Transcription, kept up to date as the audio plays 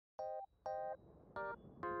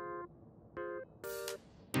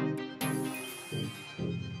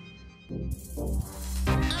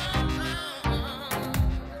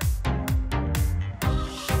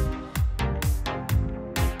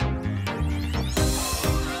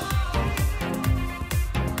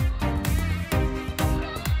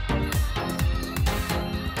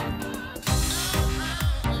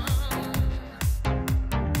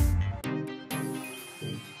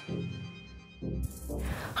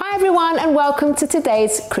Hi everyone and welcome to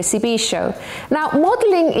today's Chrissy B Show. Now,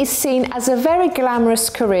 modelling is seen as a very glamorous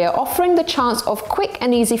career, offering the chance of quick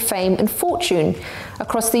and easy fame and fortune.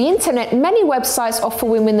 Across the internet, many websites offer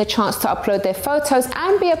women the chance to upload their photos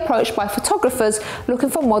and be approached by photographers looking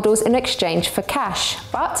for models in exchange for cash.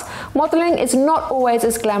 But modelling is not always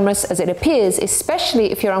as glamorous as it appears,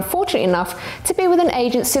 especially if you're unfortunate enough to be with an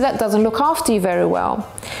agency that doesn't look after you very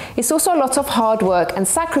well. It's also a lot of hard work and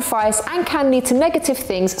sacrifice and can lead to negative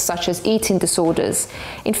things such as eating disorders.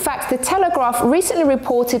 In fact, The Telegraph recently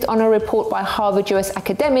reported on a report by Harvard US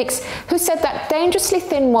academics who said that dangerously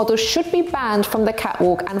thin models should be banned from the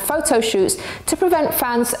catwalk and photo shoots to prevent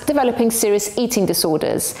fans developing serious eating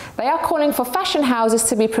disorders. They are calling for fashion houses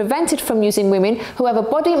to be prevented from using women who have a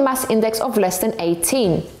body mass index of less than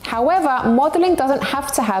 18. However, modelling doesn't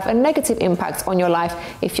have to have a negative impact on your life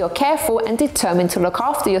if you're careful and determined to look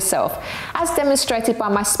after yourself, as demonstrated by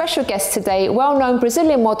my special guest today, well-known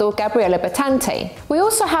Brazilian model Gabriela Bertante. We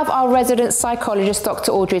also have our resident psychologist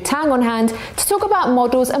Dr. Audrey Tang on hand to talk about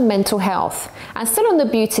models and mental health. And still on the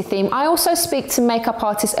beauty theme, I also speak to makeup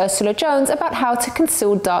artist Ursula Jones about how to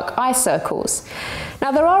conceal dark eye circles.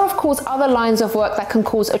 Now, there are of course other lines of work that can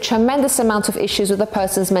cause a tremendous amount of issues with a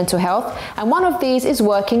person's mental health, and one of these is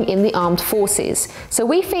working in the armed forces. So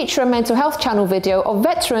we feature a mental health channel video of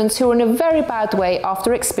veterans who are in a very bad way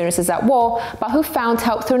after experiences at war, but who found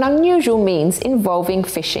help through an unusual means involving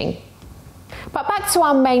fishing. But back to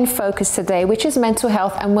our main focus today, which is mental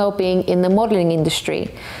health and well-being in the modelling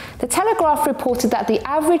industry. The Telegraph reported that the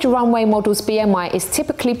average runway model's BMI is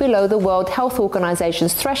typically below the World Health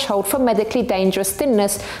Organization's threshold for medically dangerous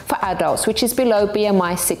thinness for adults, which is below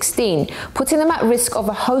BMI 16, putting them at risk of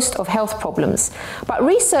a host of health problems. But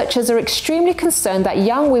researchers are extremely concerned that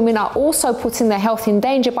young women are also putting their health in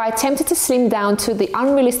danger by attempting to slim down to the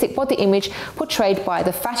unrealistic body image portrayed by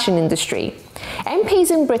the fashion industry.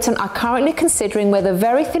 MPs in Britain are currently considering whether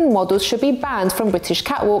very thin models should be banned from British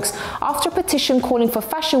catwalks after a petition calling for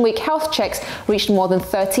Fashion Week health checks reached more than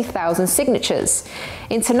 30,000 signatures.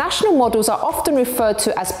 International models are often referred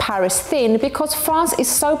to as Paris thin because France is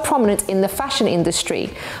so prominent in the fashion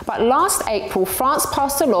industry. But last April, France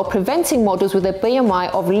passed a law preventing models with a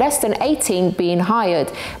BMI of less than 18 being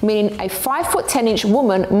hired, meaning a 5'10"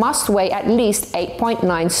 woman must weigh at least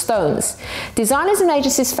 8.9 stones. Designers and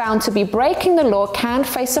agencies found to be breaking the law can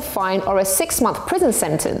face a fine or a 6-month prison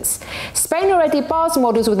sentence. Spain already bars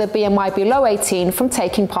models with a BMI below 18 from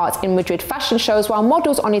taking part in Madrid fashion shows, while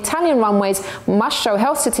models on Italian runways must show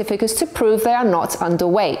health certificates to prove they are not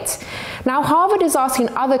underweight. Now, Harvard is asking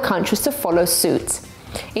other countries to follow suit.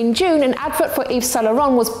 In June, an advert for Yves Saint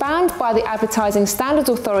Laurent was banned by the Advertising Standards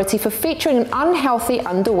Authority for featuring an unhealthy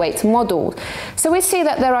underweight model. So we see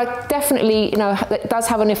that there are definitely, that does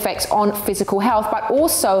have an effect on physical health, but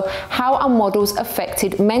also how are models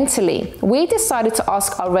affected mentally? We decided to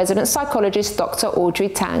ask our resident psychologist, Dr. Audrey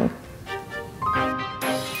Tang.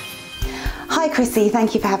 Hi Chrissy,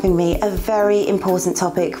 thank you for having me. A very important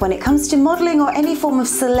topic when it comes to modelling or any form of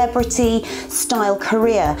celebrity style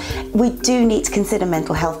career. We do need to consider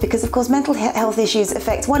mental health because of course mental health issues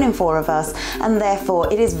affect 1 in 4 of us, and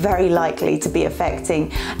therefore it is very likely to be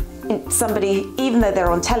affecting somebody. Even though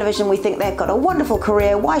they're on television, we think they've got a wonderful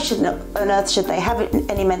career. Why on earth should they have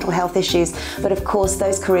any mental health issues? But of course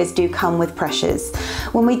those careers do come with pressures.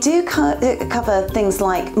 When we do cover things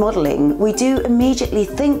like modelling, we do immediately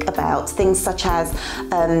think about things such as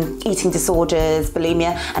eating disorders,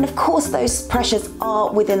 bulimia, and of course those pressures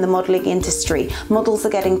are within the modelling industry. Models are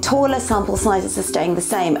getting taller, sample sizes are staying the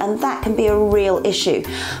same, and that can be a real issue.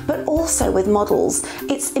 But also with models,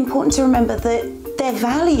 it's important to remember that their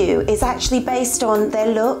value is actually based on their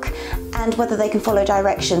look and whether they can follow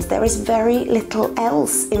directions. There is very little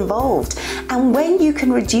else involved. And when you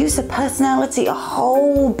can reduce a personality, a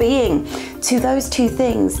whole being, to those 2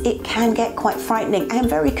 things, it can get quite frightening and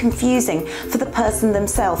very confusing for the person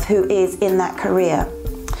themselves who is in that career.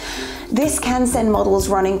 This can send models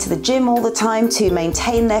running to the gym all the time to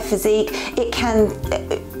maintain their physique. It can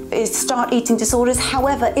start eating disorders.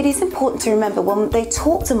 However, it is important to remember when they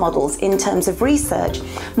talk to models in terms of research,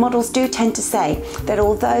 models do tend to say that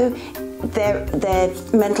although their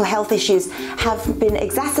mental health issues have been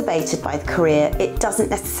exacerbated by the career, it doesn't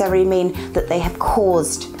necessarily mean that they have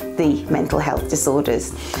caused the mental health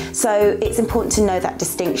disorders. So it's important to know that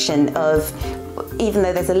distinction of, even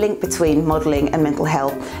though there's a link between modelling and mental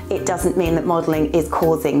health, it doesn't mean that modelling is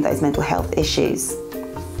causing those mental health issues.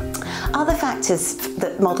 Other factors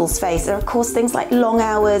that models face are of course things like long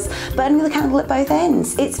hours, burning the candle at both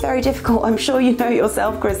ends. It's very difficult, I'm sure you know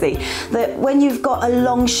yourself, Chrissy, that when you've got a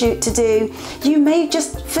long shoot to do, you may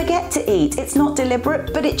just forget to eat. It's not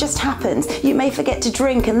deliberate, but it just happens. You may forget to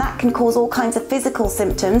drink, and that can cause all kinds of physical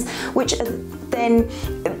symptoms, which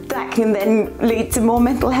that can then lead to more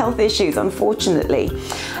mental health issues, unfortunately.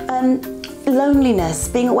 Loneliness,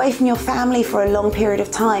 being away from your family for a long period of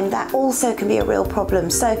time, that also can be a real problem.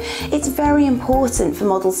 So it's very important for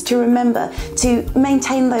models to remember to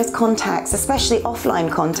maintain those contacts, especially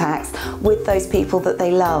offline contacts, with those people that they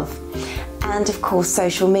love. And of course,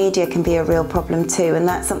 social media can be a real problem too, and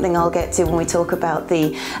that's something I'll get to when we talk about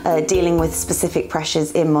the dealing with specific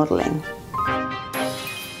pressures in modelling.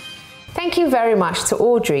 Thank you very much to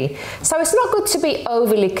Audrey. So it's not good to be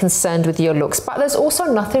overly concerned with your looks, but there's also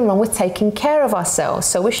nothing wrong with taking care of ourselves,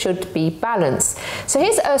 so we should be balanced. So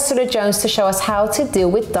here's Ursula Jones to show us how to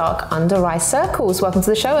deal with dark under eye circles. Welcome to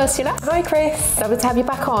the show, Ursula. Hi, Chris. Lovely to have you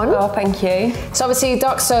back on. Oh, thank you. So obviously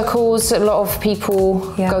dark circles, a lot of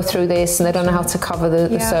people go through this and they don't know how to cover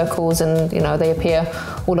the circles, and you know, they appear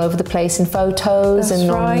all over the place in photos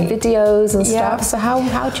and on videos and stuff. So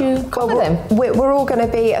how do you cover them? We're all going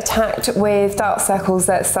to be attacked with dark circles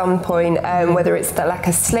at some point, whether it's the lack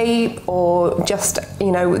of sleep or just,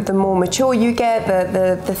 you know, the more mature you get,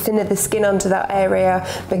 the thinner the skin under that area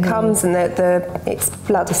becomes, and it's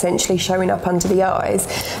blood essentially showing up under the eyes.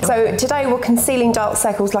 So today we're concealing dark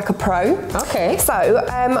circles like a pro. Okay. So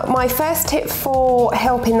my first tip for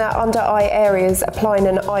helping that under eye area is applying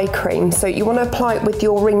an eye cream. So you want to apply it with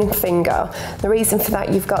your ring finger. The reason for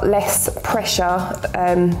that, you've got less pressure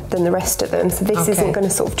than the rest of them, so this isn't going to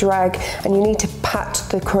sort of drag, and you need to pat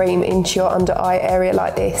the cream into your under eye area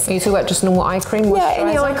like this. Are you talking about just normal eye cream? Yeah,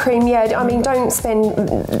 any eye cream, yeah. I mean, don't spend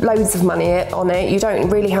loads of money on it. You don't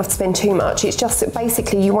really have to spend too much. It's just that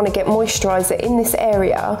basically you want to get moisturiser in this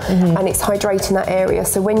area, and it's hydrating that area.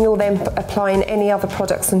 So when you're then applying any other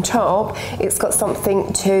products on top, it's got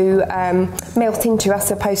something to melt into,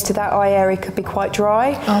 as opposed to that eye area could be quite dry.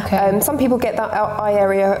 Okay. Some people get that eye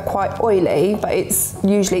area quite oily, but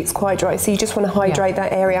usually it's quite dry. So you just want to hydrate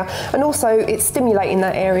that area, and also it's stimulating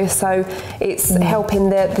that area, so it's helping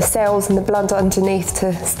the cells and the blood underneath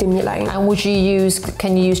to stimulate. And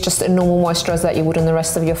can you use just a normal moisturiser that you would on the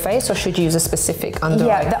rest of your face, or should you use a specific under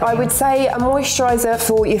eye cream? I would say a moisturiser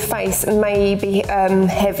for your face may be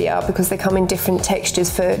heavier, because they come in different textures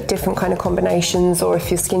for different kind of combinations, or if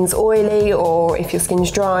your skin's oily or if your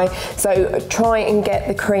skin's dry. So try and get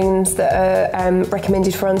the creams that are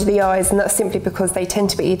recommended for under the eyes, and that's simply because they tend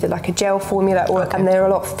to be either like a gel formula and they're a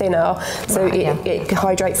lot thinner, so it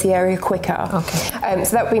hydrates the area quicker.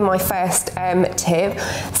 So that would be my first tip.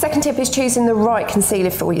 Second tip is choosing the right concealer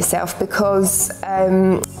for yourself, because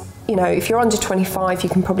you know, if you're under 25, you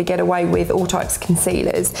can probably get away with all types of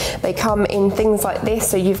concealers. They come in things like this,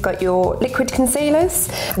 so you've got your liquid concealers,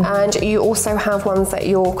 and you also have ones that are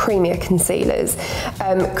your creamier concealers.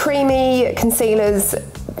 Creamy concealers,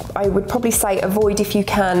 I would probably say avoid if you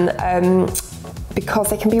can, because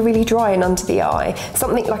they can be really dry and under the eye.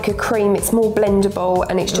 Something like a cream, it's more blendable,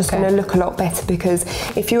 and it's just going to look a lot better, because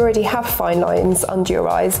if you already have fine lines under your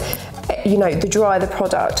eyes, you know, the drier the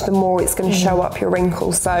product, the more it's going to show up your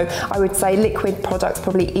wrinkles. So I would say liquid products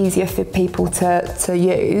probably easier for people to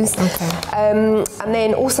use. And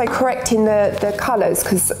then also correcting the colours,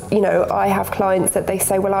 because, you know, I have clients that they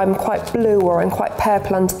say, well, I'm quite blue or I'm quite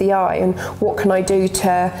purple under the eye, and what can I do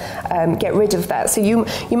to get rid of that? So you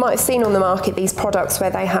might have seen on the market these products where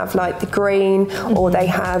they have like the green, or they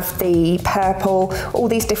have the purple, all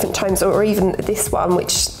these different tones, or even this one,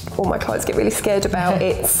 which all my clients get really scared about.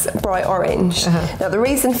 It's bright orange. Now the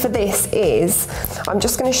reason for this is, I'm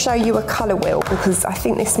just going to show you a colour wheel, because I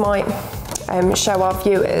think this might show our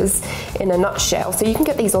viewers in a nutshell. So you can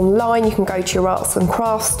get these online, you can go to your arts and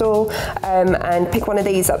crafts store and pick one of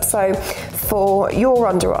these up. So for your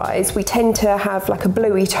under eyes, we tend to have like a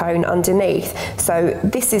bluey tone underneath. So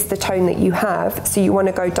this is the tone that you have. So you want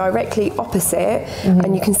to go directly opposite,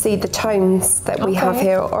 and you can see the tones that we have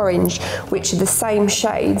here are orange, which are the same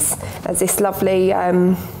shades as this lovely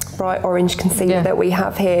bright orange concealer that we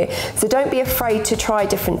have here. So don't be afraid to try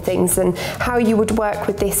different things, and how you would work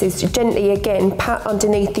with this is gently, again, pat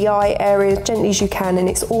underneath the eye area as gently as you can, and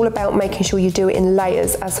it's all about making sure you do it in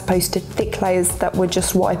layers as opposed to thick layers that would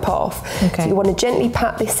just wipe off. So you want to gently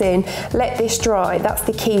pat this in, let this dry. That's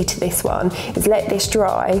the key to this one, is let this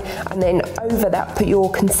dry, and then over that put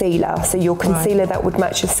your concealer. So your concealer that would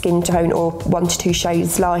match your skin tone, or 1 to 2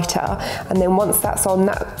 shades lighter, and then once that's on,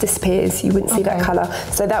 that disappears, you wouldn't see that colour.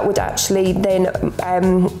 So that that would actually then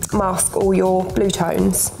mask all your blue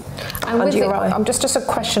tones. And with just a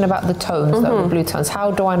question about the tones, though, the blue tones.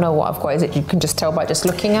 How do I know what I've got? Is it you can just tell by just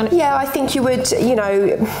looking at it? Yeah, I think you would,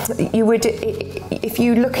 if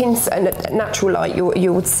you look in natural light,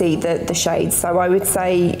 you would see the shades. So I would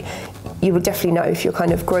say you would definitely know if you're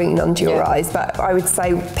kind of green under your eyes, but I would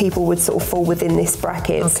say people would sort of fall within this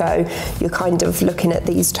bracket. So you're kind of looking at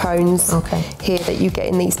these tones here that you get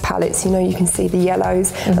in these palettes. You can see the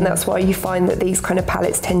yellows, and that's why you find that these kind of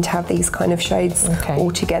palettes tend to have these kind of shades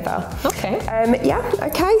all together.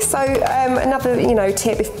 So another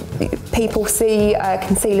tip, if people see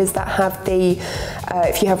concealers that have the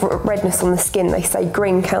if you have redness on the skin, they say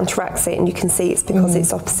green counteracts it, and you can see it's because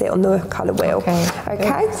it's opposite on the colour wheel.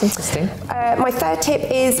 That's interesting. My third tip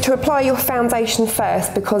is to apply your foundation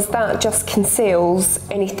first, because that just conceals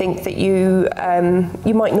anything that you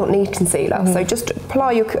might not need concealer. So just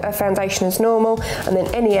apply your foundation as normal, and then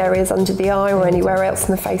any areas under the eye or anywhere else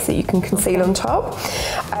in the face that you can conceal on top.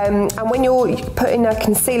 And when you're putting a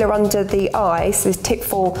concealer under the eye, so tip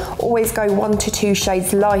 4, always go 1 to 2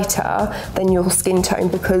 shades lighter than your skin tone,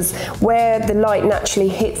 because where the light naturally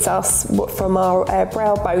hits us from our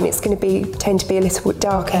brow bone, it's going to tend to be a little bit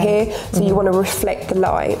darker here, so you want to reflect the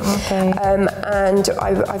light. And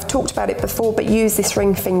I've talked about it before, but use this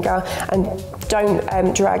ring finger and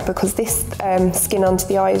don't drag, because this skin under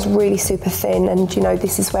the eye is really super thin, and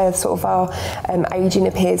this is where sort of our aging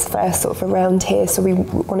appears first, sort of around here, so we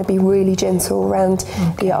want to be really gentle around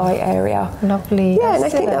the eye area. Lovely. Yeah, and I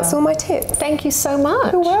think that's all my tips. Thank you so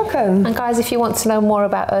much. You're welcome. And guys, if you want to know more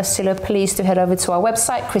about Ursula, please do head over to our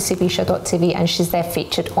website, chrissybshow.tv, and she's there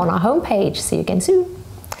featured on our homepage. See you again soon.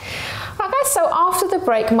 Right guys, so after the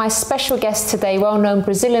break, my special guest today, well-known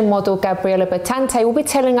Brazilian model Gabriela Bertante, will be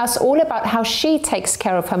telling us all about how she takes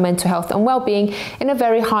care of her mental health and well-being in a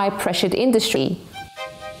very high-pressured industry.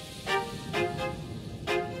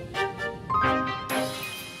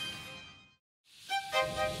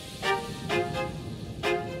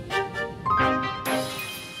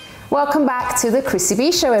 Welcome back to the Chrissy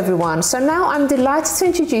B Show, everyone. So now I'm delighted to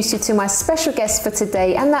introduce you to my special guest for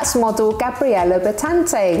today, and that's model Gabriela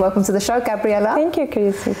Bertante. Welcome to the show, Gabriela. Thank you,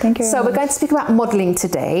 Chrissy. Thank you. So we're going to speak about modelling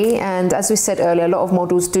today, and as we said earlier, a lot of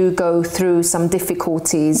models do go through some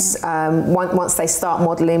difficulties once they start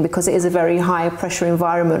modelling, because it is a very high pressure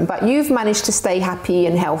environment. But you've managed to stay happy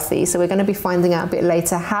and healthy, so we're going to be finding out a bit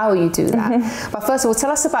later how you do that. But first of all,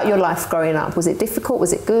 tell us about your life growing up. Was it difficult?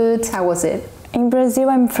 Was it good? How was it? In Brazil,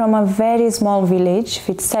 I'm from a very small village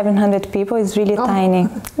with 700 people. It's really tiny.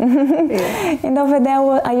 And over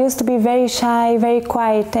there, I used to be very shy, very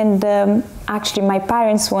quiet, and actually my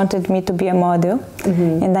parents wanted me to be a model,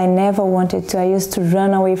 and I never wanted to. I used to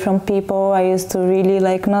run away from people. I used to really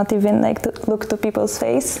not even to look to people's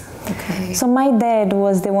face. So my dad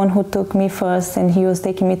was the one who took me first, and he was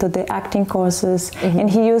taking me to the acting courses, and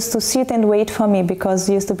he used to sit and wait for me, because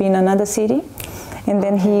he used to be in another city. And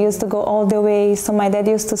then he used to go all the way, so my dad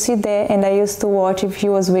used to sit there, and I used to watch if he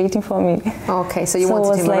was waiting for me. Okay, so you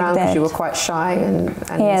wanted him around because you were quite shy and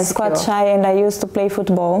yes, insecure. quite shy, and I used to play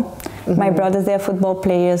football. My brothers, they're football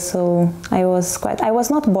players, so I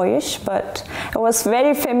was not boyish, but I was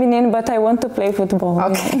very feminine, but I want to play football.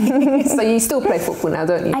 Okay, so you still play football now,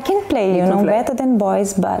 don't you? I can play, better than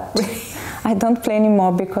boys, but I don't play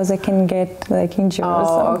anymore because I can get injured or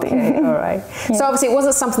something. Okay, all right. So obviously it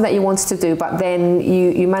wasn't something that you wanted to do, but then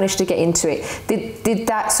you managed to get into it. Did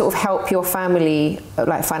that sort of help your family,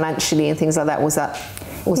 financially and things like that? Was that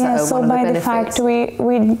one of the benefits? So by the fact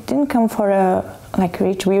we didn't come for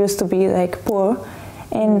rich, we used to be poor.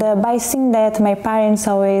 And by seeing that, my parents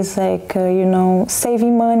always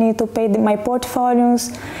saving money to pay my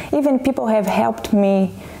portfolios. Even people have helped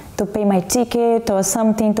me to pay my ticket or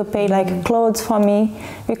something, to pay clothes for me,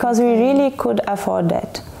 because we really could afford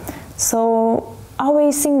that. So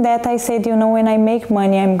always seeing that, I said, when I make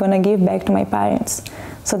money, I'm gonna give back to my parents.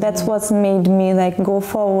 So that's what made me go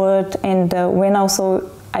forward. And when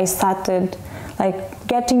also I started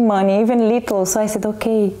getting money, even little, so I said,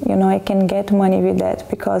 okay, I can get money with that,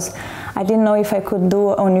 because I didn't know if I could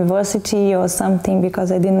do a university or something,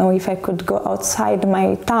 because I didn't know if I could go outside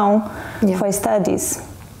my town for studies.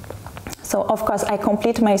 So of course I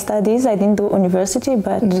complete my studies. I didn't do university,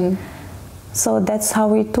 but so that's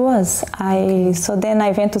how it was. So then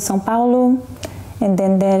I went to São Paulo, and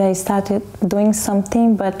then there I started doing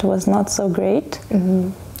something, but was not so great.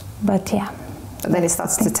 But yeah, But then it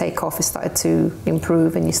started to take off, it started to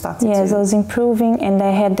improve, and you started Yes, I was improving, and I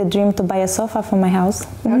had the dream to buy a sofa for my house.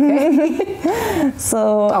 Okay.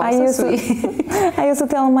 So I used to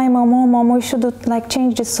tell my mom, we should like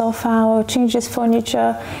change this sofa or change this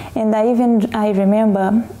furniture. And I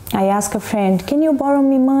remember I asked a friend, can you borrow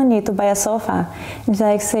me money to buy a sofa? And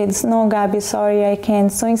I said, no, Gabi, sorry, I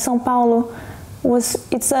can't. So in São Paulo,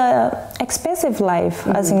 it's a expensive life,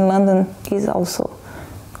 as in London is also.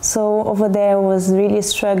 So over there I was really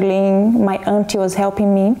struggling. My auntie was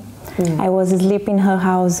helping me. I was sleeping in her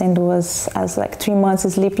house, and I was like 3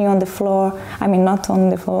 months sleeping on the floor. I mean, not on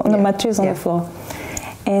the floor, on the mattress on the floor.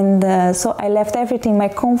 And so I left everything, my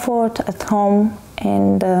comfort at home.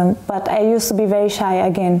 And but I used to be very shy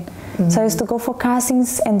again. So I used to go for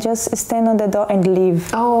castings and just stand on the door and leave.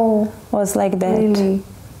 Oh, was like that. Really?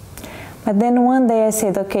 But then one day I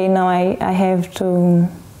said, okay, now I have to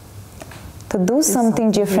do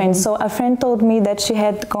something different. So a friend told me that she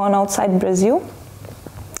had gone outside Brazil.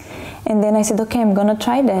 And then I said, okay, I'm gonna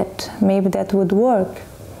try that. Maybe that would work.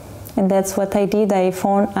 And that's what I did. I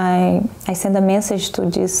sent a message to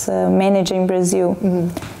this manager in Brazil.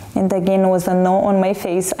 And again, it was a no on my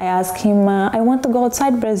face. I asked him, I want to go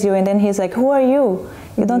outside Brazil. And then he's like, who are you?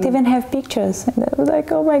 You don't even have pictures. And I was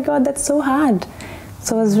like, oh my God, that's so hard.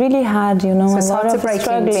 So it was really hard, you know, so it's a lot hard of to break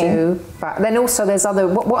struggling. into. But then also there's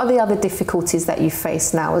what are the other difficulties that you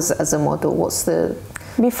face now as a model? What's the...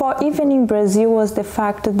 Before, even in Brazil, was the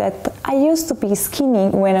fact that I used to be skinny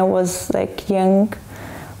when I was like young.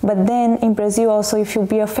 But then in Brazil also, if you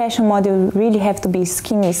be a fashion model, you really have to be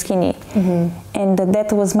skinny. And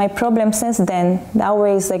that was my problem since then.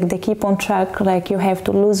 Always like they keep on track, like you have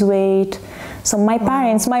to lose weight. So my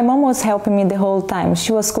parents, my mom was helping me the whole time.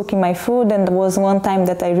 She was cooking my food, and there was one time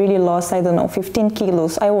that I really lost, I don't know, 15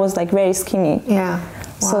 kilos. I was like very skinny. Yeah.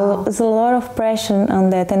 Wow. So there's a lot of pressure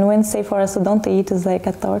on that. And when say for us to don't eat is like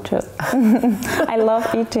a torture. I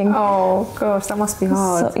love eating. Oh gosh, that must be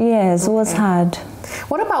hard. So yes, it was hard.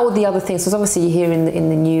 What about all the other things? Because obviously you hear in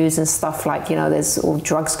the news and stuff like, you know, there's all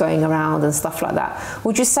drugs going around and stuff like that.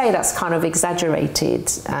 Would you say that's kind of exaggerated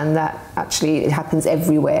and that actually it happens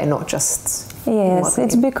everywhere, not just... Yes, modeling?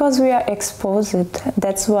 It's because we are exposed.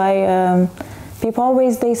 That's why people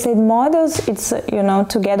always, they say models, it's, you know,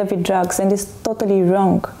 together with drugs, and it's totally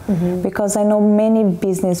wrong. Because I know many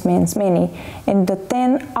businessmen, and the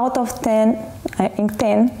 10 out of 10, in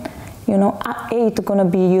 10, you know, 8 gonna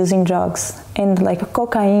be using drugs and like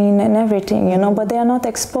cocaine and everything, you know, but they are not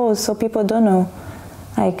exposed, so people don't know.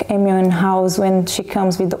 Like Amy Winehouse, when she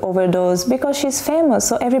comes with the overdose, because she's famous,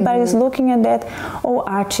 so everybody's looking at that. Oh,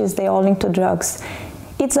 artists, they're all into drugs.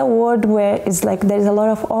 It's a world where it's like there's a lot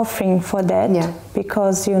of offering for that,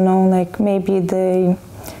 because, you know, like maybe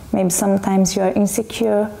sometimes you are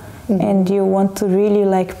insecure. And you want to really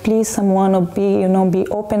like please someone or be, you know, be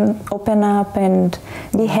open up and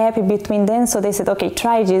be happy between them. So they said, okay,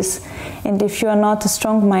 try this. And if you are not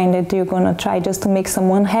strong-minded, you're gonna try just to make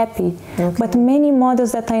someone happy. But many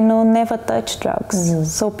models that I know never touch drugs.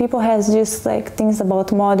 So people has just like things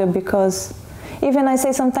about model, because even I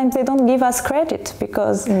say sometimes they don't give us credit,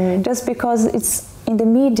 because just because it's in the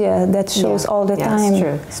media that shows all the time.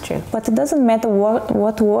 It's true. But it doesn't matter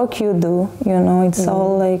what work you do, you know, it's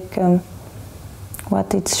all like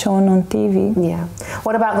what it's shown on TV. Yeah.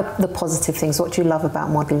 What about the positive things? What do you love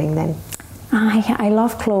about modeling then? I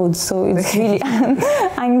love clothes, so it's really,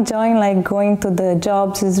 I'm enjoying like going to the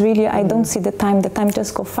jobs. It's really, I don't see the time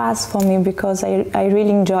just go fast for me, because I really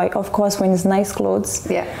enjoy, of course, when it's nice clothes.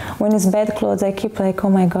 When it's bad clothes, I keep like, oh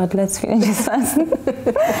my God, let's finish this fast.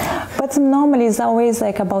 But normally it's always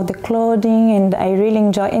like about the clothing, and I really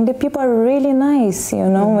enjoy, and the people are really nice, you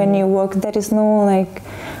know, when you work, there is no like,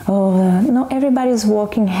 no, everybody's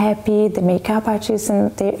working happy, the makeup artists,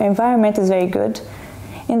 and the environment is very good.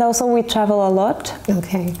 And also we travel a lot.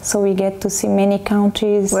 Okay. So we get to see many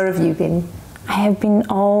countries. Where have you been? I have been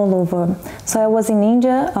all over. So I was in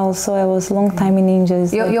India also. I was a long time in India.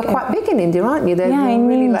 You're quite big in India, aren't you? They're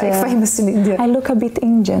really India. Like famous in India. I look a bit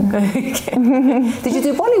Indian. Did you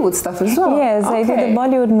do Bollywood stuff as well? Yes, I did a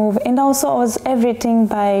Bollywood movie. And also I was everything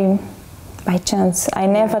by chance. I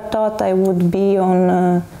never thought I would be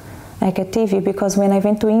on like a TV, because when I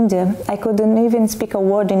went to India, I couldn't even speak a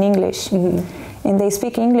word in English. And they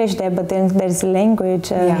speak English there, but then there's language,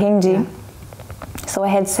 Hindi. So I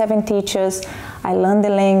had 7 teachers. I learned the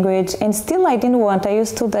language, and still I didn't want. I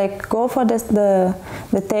used to like go for the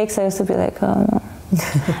takes. I used to be like, oh no,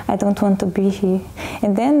 I don't want to be here.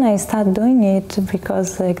 And then I started doing it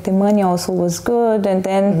because like the money also was good, and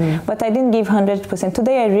then but I didn't give 100%.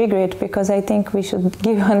 Today I regret, because I think we should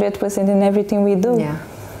give 100% in everything we do.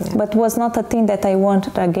 But was not a thing that I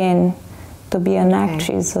wanted again. to be an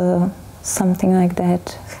actress or something like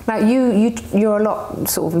that. Now you're a lot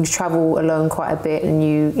sort of, you travel alone quite a bit, and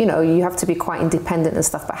you know you have to be quite independent and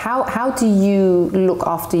stuff. But how do you look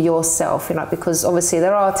after yourself? You know, because obviously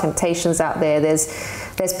there are temptations out there. There's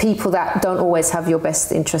people that don't always have your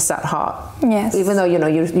best interests at heart. Yes. Even though you know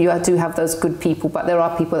you do have those good people, but there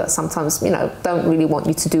are people that sometimes don't really want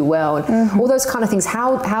you to do well, and all those kind of things.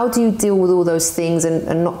 How do you deal with all those things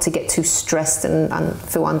and not to get too stressed and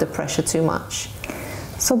feel under pressure too much?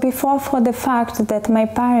 So before, for the fact that my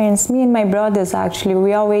parents, me and my brothers actually,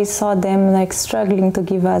 we always saw them like struggling to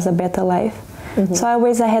give us a better life. So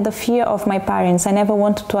I had a fear of my parents. I never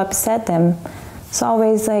wanted to upset them. So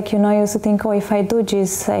always like, I used to think, oh, if I do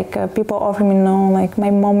this, like people offer me no, like my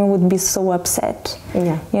mom would be so upset,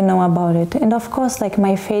 about it. And of course, like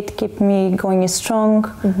my faith kept me going strong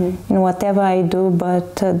in whatever I do.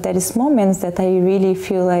 But there is moments that I really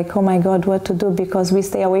feel like, oh my God, what to do? Because we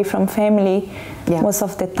stay away from family most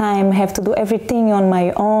of the time, have to do everything on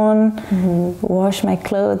my own, wash my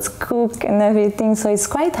clothes, cook and everything. So it's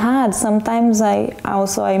quite hard. Sometimes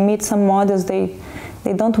I meet some models, they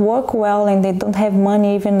don't work well and they don't have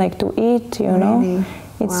money even like to eat, Really?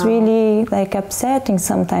 It's really like upsetting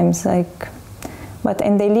sometimes, like,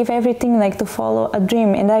 and they leave everything like to follow a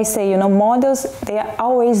dream. And I say, models, they are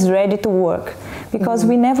always ready to work because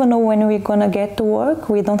we never know when we're gonna get to work.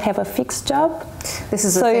 We don't have a fixed job. This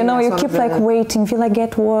is so, you keep like waiting, will I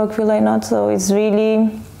get work, will I not? So it's really...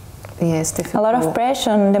 Yes, difficult. A lot of pressure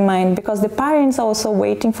on the mind because the parents are also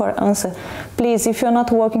waiting for an answer. Please, if you're not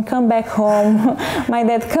working, come back home. My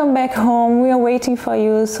dad, come back home. We are waiting for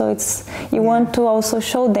you. So you want to also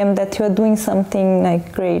show them that you are doing something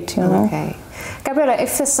like great, Okay. Gabriela,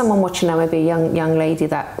 if there's someone watching now, maybe a young lady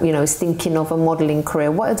that is thinking of a modelling career,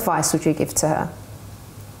 what advice would you give to her?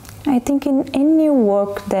 I think in any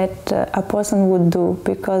work that a person would do,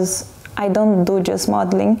 because I don't do just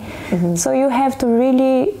modeling. So you have to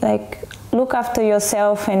really like look after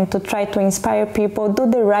yourself and to try to inspire people.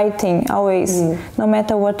 Do the right thing always, no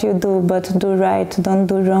matter what you do, but do right, don't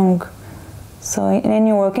do wrong. So in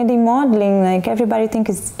any work, and in modeling, like everybody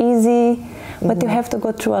thinks it's easy, but you have to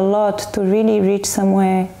go through a lot to really reach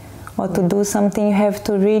somewhere or to do something. You have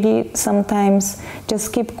to really sometimes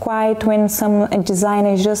just keep quiet when a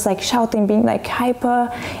designer is just like shouting, being like hyper,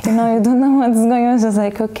 you don't know what's going on. It's just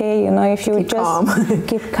like, okay, if you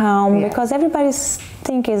keep calm, because everybody's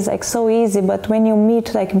think is like so easy, but when you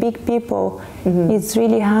meet like big people, it's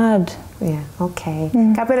really hard. Yeah, okay.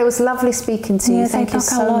 Gabriela, it was lovely speaking to you. Yes, Thank you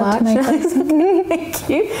so much. Thank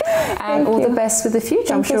you. And all the best for the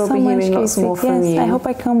future. I'm sure we'll be hearing lots more from you. I hope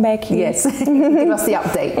I come back here. Yes, give us the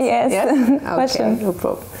update. Yes, Okay, no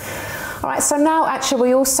problem. All right, so now actually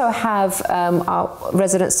we also have our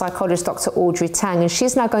resident psychologist, Dr. Audrey Tang, and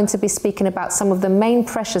she's now going to be speaking about some of the main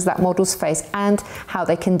pressures that models face and how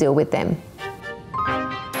they can deal with them.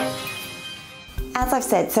 As I've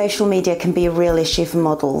said, social media can be a real issue for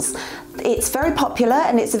models. It's very popular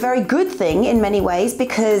and it's a very good thing in many ways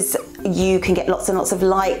because you can get lots and lots of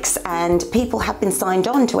likes, and people have been signed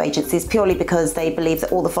on to agencies purely because they believe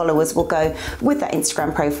that all the followers will go with that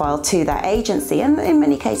Instagram profile to that agency, and in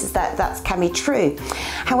many cases that can be true.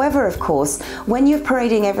 However, of course, when you're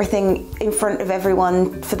parading everything in front of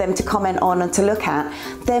everyone for them to comment on and to look at,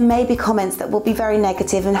 there may be comments that will be very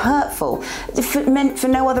negative and hurtful, meant for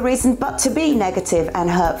no other reason but to be negative and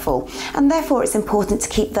hurtful. And therefore it's important to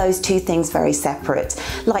keep those two things very separate.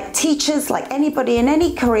 Like teachers, like anybody in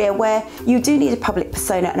any career where you do need a public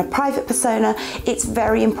persona and a private persona, it's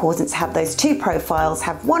very important to have those two profiles.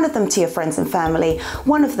 Have one of them to your friends and family,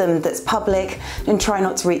 one of them that's public, and try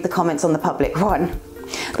not to read the comments on the public one.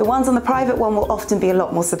 The ones on the private one will often be a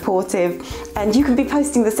lot more supportive, and you can be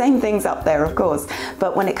posting the same things up there, of course,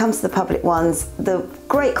 but when it comes to the public ones, the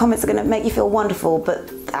great comments are going to make you feel wonderful,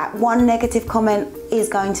 but that one negative comment is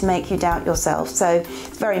going to make you doubt yourself. So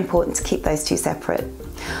it's very important to keep those two separate.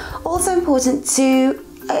 Also important to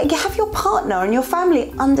have your partner and your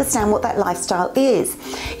family understand what that lifestyle is.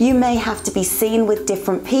 You may have to be seen with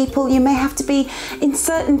different people, you may have to be in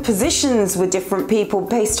certain positions with different people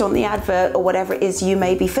based on the advert or whatever it is you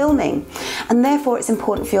may be filming. And therefore it's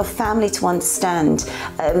important for your family to understand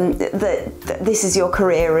that this is your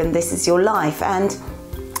career and this is your life. And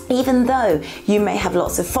even though you may have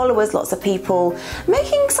lots of followers, lots of people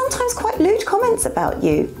making sometimes quite lewd comments about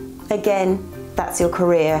you, again, that's your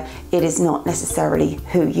career, it is not necessarily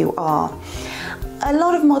who you are. A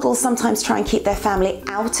lot of models sometimes try and keep their family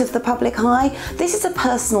out of the public eye. This is a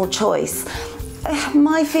personal choice.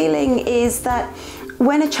 My feeling is that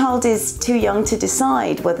When a child is too young to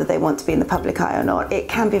decide whether they want to be in the public eye or not, it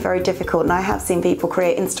can be very difficult, and I have seen people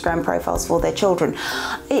create Instagram profiles for their children.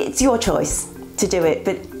 It's your choice to do it,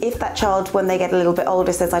 but if that child, when they get a little bit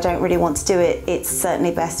older, says I don't really want to do it, it's certainly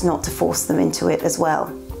best not to force them into it as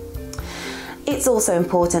well. It's also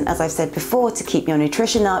important, as I've said before, to keep your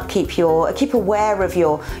nutrition up, keep aware of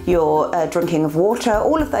your drinking of water,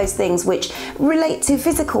 all of those things which relate to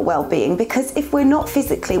physical well-being, because if we're not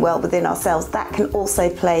physically well within ourselves, that can also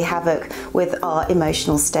play havoc with our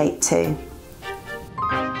emotional state too.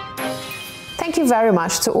 Thank you very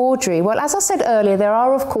much to Audrey. Well, as I said earlier, there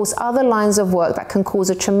are of course other lines of work that can cause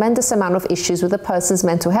a tremendous amount of issues with a person's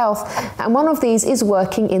mental health, and one of these is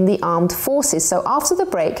working in the armed forces. So after the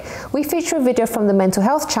break, we feature a video from the Mental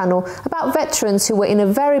Health channel about veterans who were in a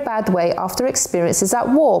very bad way after experiences at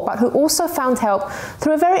war, but who also found help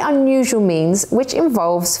through a very unusual means, which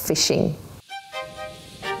involves fishing.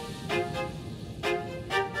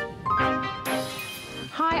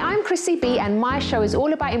 Chrissy B, and my show is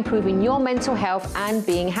all about improving your mental health and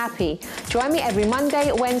being happy. Join me every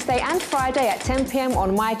Monday, Wednesday and Friday at 10 p.m.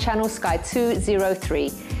 on my channel Sky 203.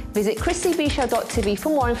 Visit chrissybshow.tv for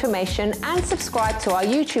more information and subscribe to our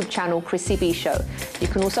YouTube channel Chrissy B Show. You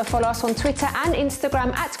can also follow us on Twitter and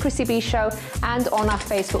Instagram at Chrissy B Show, and on our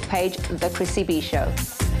Facebook page, The Chrissy B Show.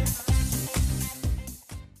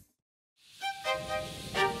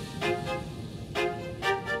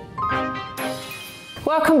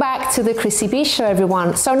 Welcome back to the Chrissy B Show,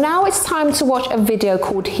 everyone. So now it's time to watch a video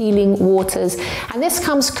called Healing Waters, and this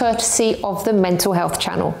comes courtesy of the Mental Health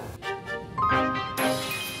channel.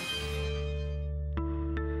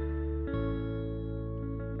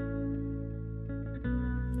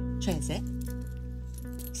 Try and sit.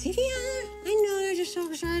 Cynthia, I know you're just so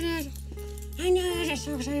excited. I know you're just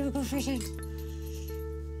so excited to go fishing.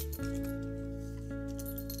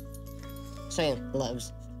 Cheyenne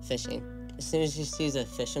loves fishing. As soon as she sees a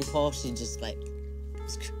fishing pole, she just like,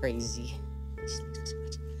 it's crazy. She likes it so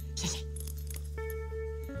much.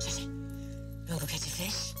 Shay, you wanna go catch a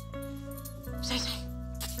fish? Shay,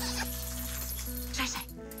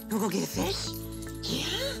 you wanna go get a fish? Yeah?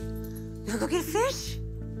 You wanna go get a fish?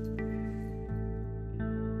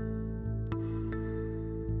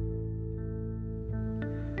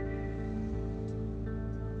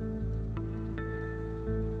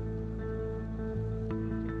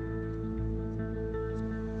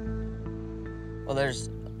 Well, there's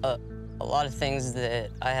a lot of things that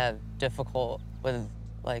I have difficult with,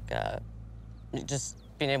 like just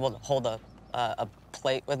being able to hold a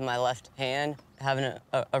plate with my left hand, having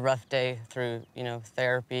a rough day through,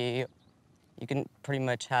 therapy. You can pretty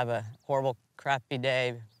much have a horrible, crappy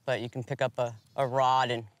day, but you can pick up a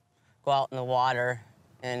rod and go out in the water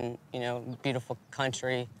and, beautiful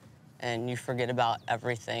country, and you forget about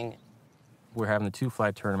everything. We're having the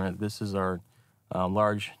 2-fly tournament. This is our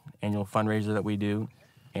large annual fundraiser that we do,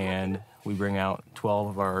 and we bring out 12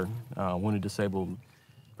 of our wounded disabled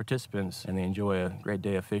participants, and they enjoy a great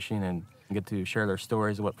day of fishing and get to share their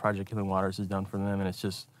stories of what Project Healing Waters has done for them, and it's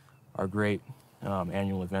just our great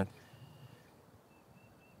annual event.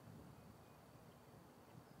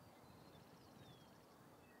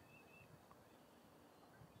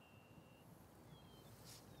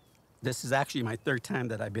 This is actually my 3rd time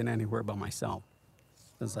that I've been anywhere by myself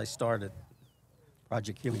since I started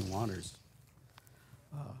Project Healing Waters.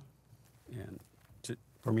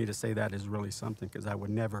 For me to say that is really something, because I would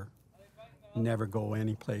never go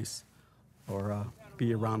any place or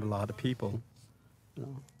be around a lot of people.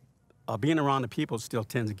 Being around the people still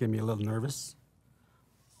tends to get me a little nervous,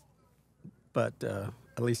 but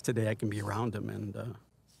at least today I can be around them,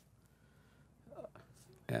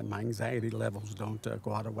 and my anxiety levels don't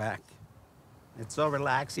go out of whack. It's so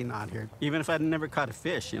relaxing out here. Even if I'd never caught a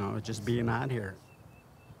fish, just being out here.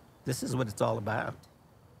 This is what it's all about.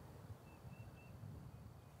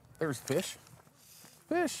 There's fish.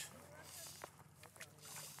 Fish.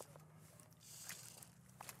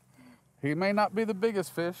 He may not be the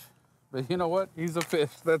biggest fish, but you know what? He's a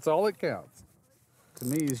fish. That's all that counts. To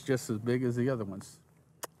me, he's just as big as the other ones.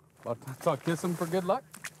 So I'll kiss him for good luck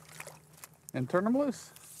and turn him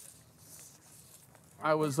loose.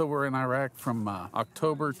 I was over in Iraq from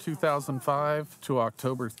October 2005 to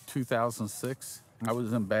October 2006. I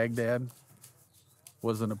was in Baghdad.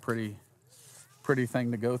 Wasn't a pretty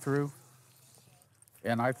thing to go through.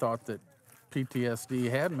 And I thought that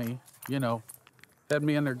PTSD had me, had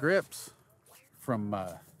me in their grips from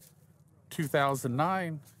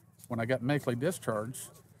 2009, when I got medically discharged,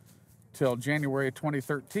 till January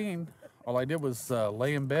 2013. All I did was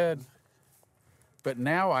lay in bed. But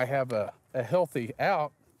now I have a healthy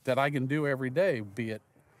out that I can do every day, be it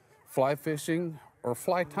fly fishing or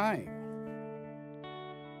fly tying.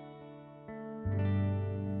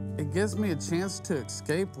 It gives me a chance to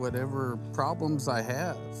escape whatever problems I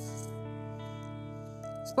have,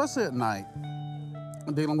 especially at night.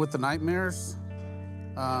 Dealing with the nightmares.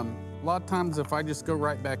 A lot of times if I just go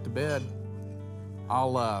right back to bed, I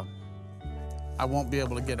won't be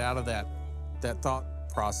able to get out of that thought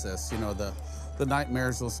process. You know, the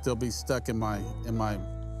nightmares will still be stuck in my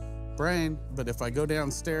brain, but if I go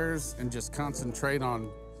downstairs and just concentrate on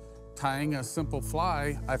tying a simple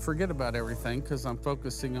fly, I forget about everything because I'm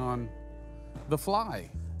focusing on the fly.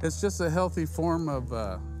 It's just a healthy form of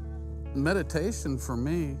meditation for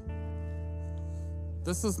me.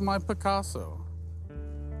 This is my Picasso.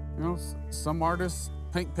 You know, some artists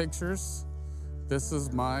paint pictures. This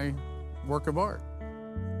is my work of art.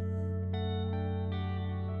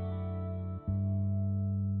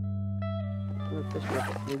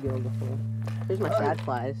 Here's my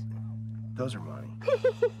shadflies. Those are mine.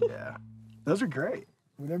 Yeah. Those are great.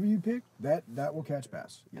 Whatever you pick, that will catch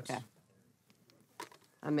bass. Yes. Okay.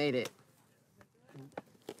 I made it.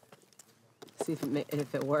 See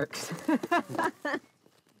if it works.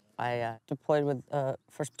 I deployed with 1st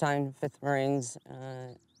Battalion, 5th Marines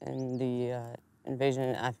in the invasion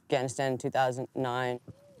in Afghanistan in 2009.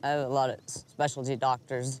 I have a lot of specialty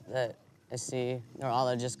doctors that I see: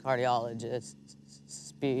 neurologists, cardiologists,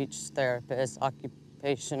 speech therapists,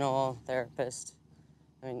 occupational therapists.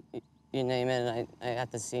 I mean, you name it, I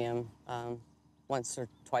have to see them once or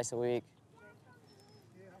twice a week.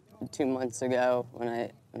 2 months ago, when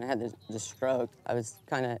I had the stroke, I was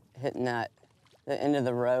kind of hitting the end of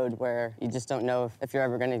the road where you just don't know if you're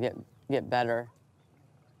ever going to get better.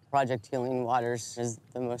 Project Healing Waters is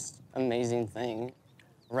the most amazing thing.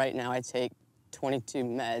 Right now, I take 22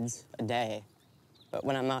 meds a day, but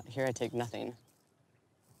when I'm out here, I take nothing.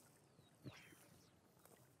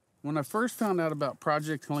 When I first found out about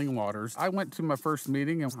Project Healing Waters, I went to my first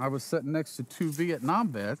meeting and I was sitting next to 2 Vietnam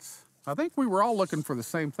vets. I think we were all looking for the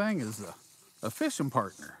same thing as a fishing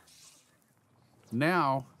partner.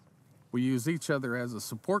 Now, we use each other as a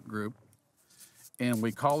support group and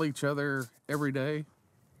we call each other every day.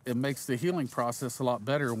 It makes the healing process a lot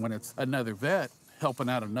better when it's another vet helping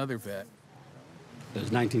out another vet. It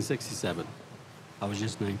was 1967. I was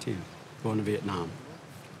just 19, going to Vietnam.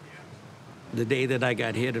 The day that I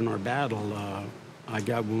got hit in our battle, I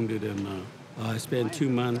got wounded and I spent 2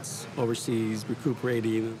 months overseas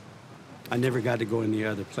recuperating. I never got to go any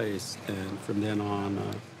other place, and from then on,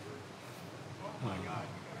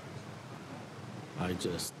 I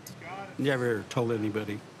just never told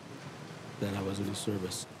anybody that I was in the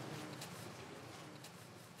service.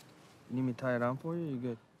 You need me to tie it on for you? You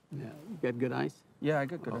good? Yeah, you got good eyes? Yeah, I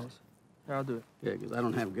got good eyes. Yeah, I'll do it. Yeah, because I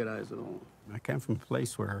don't have good eyes at all. I came from a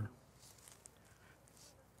place where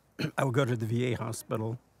I would go to the VA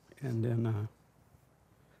hospital, and then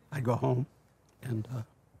I'd go home, and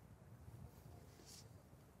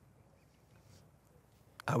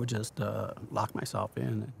I would just lock myself in,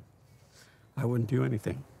 and I wouldn't do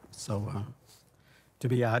anything. So to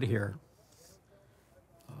be out here,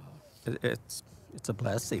 it's a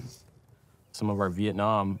blessing. Some of our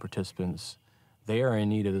Vietnam participants, they are in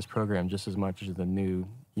need of this program just as much as the new,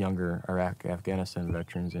 younger Iraq, Afghanistan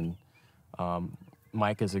veterans. And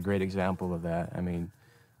Mike is a great example of that. I mean,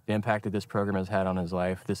 the impact that this program has had on his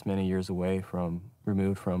life this many years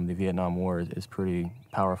removed from the Vietnam War is pretty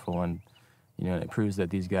powerful. And, you know, it proves that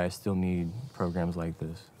these guys still need programs like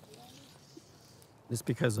this. It's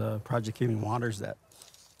because of Project Healing Waters that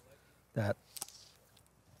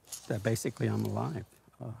basically I'm alive.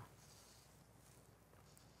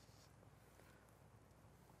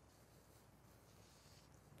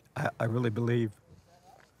 I really believe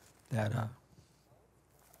that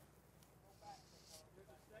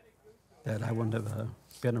that I wouldn't have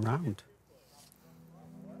been around.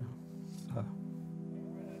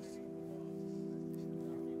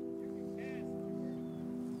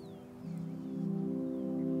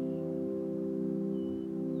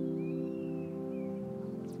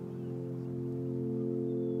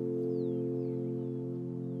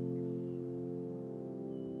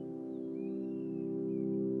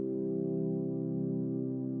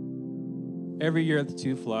 Every year at the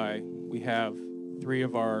Two Fly, we have 3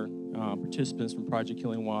 of our participants from Project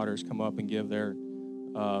Healing Waters come up and give their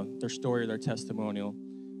story, their testimonial.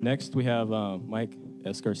 Next, we have Mike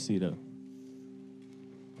Escarcito.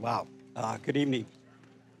 Wow. Good evening.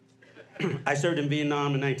 I served in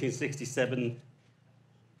Vietnam in 1967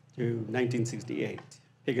 to 1968.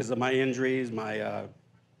 Because of my injuries, my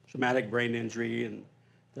traumatic brain injury and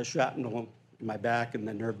the shrapnel in my back and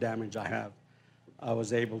the nerve damage I have, I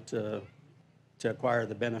was able to acquire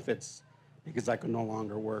the benefits because I could no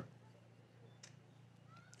longer work.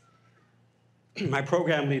 My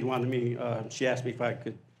program lead wanted me, she asked me if I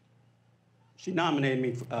could, she nominated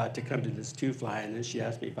me to come to this 2-fly, and then she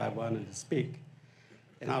asked me if I wanted to speak.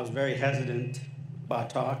 And I was very hesitant about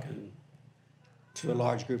talking to a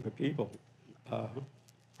large group of people.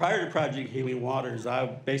 Prior to Project Healing Waters, I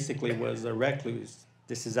basically was a recluse.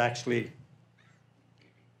 This is actually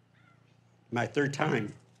my 3rd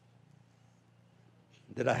time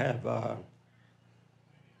that I have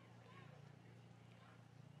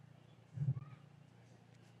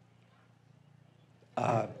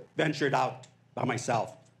ventured out by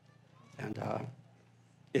myself. And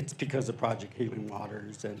it's because of Project Healing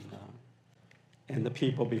Waters and the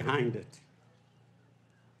people behind it.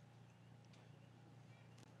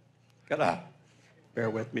 Gotta bear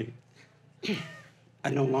with me. I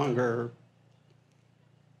no longer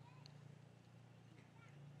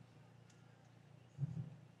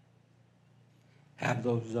have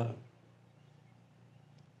those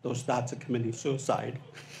thoughts of committing suicide.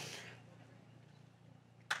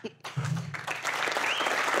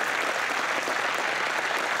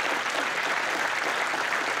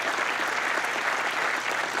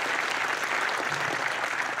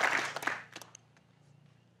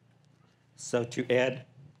 So to Ed,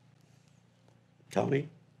 Tony,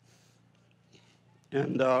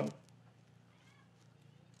 and the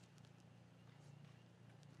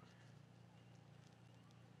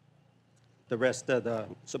rest of the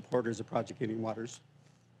supporters of Project Healing Waters,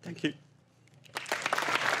 thank you.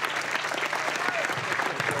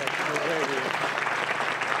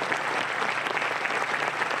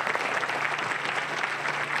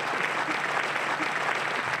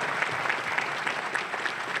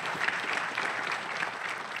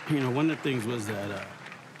 You know, one of the things was that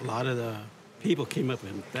a lot of the people came up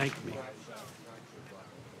and thanked me.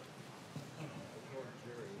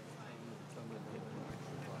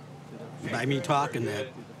 By me talking that,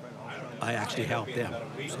 I actually helped them.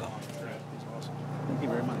 So. Thank you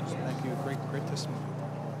very much. Thank you. Great testimony.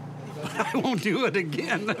 I won't do it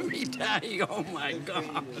again, let me tell you. Oh my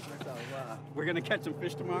God. We're gonna catch some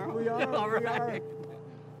fish tomorrow? We are. All right. We are.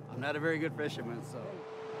 I'm not a very good fisherman, so.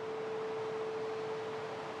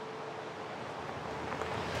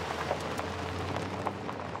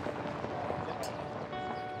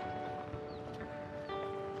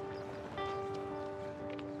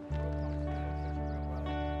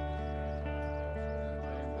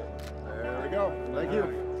 There we go. Thank you.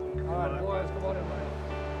 All right, boys, come on in, man.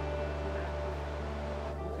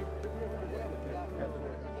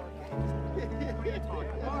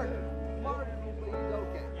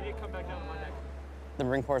 The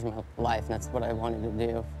Marine Corps is my life, and that's what I wanted to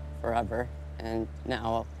do forever. And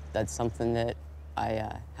now that's something that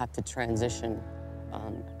I have to transition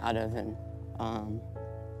out of and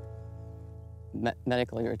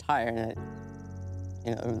medically retire, and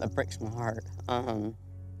it, that breaks my heart.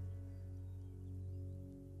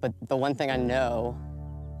 But the one thing I know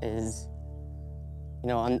is,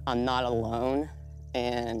 I'm not alone,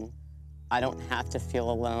 and I don't have to feel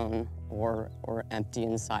alone or empty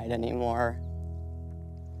inside anymore.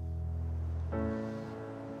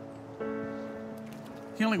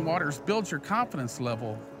 Healing Waters builds your confidence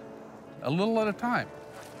level a little at a time.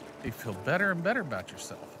 You feel better and better about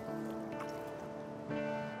yourself.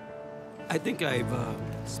 I think I've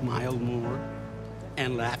smiled more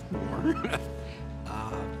and laughed more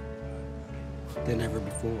than ever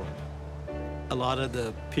before. A lot of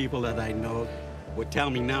the people that I know would tell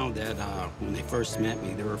me now that when they first met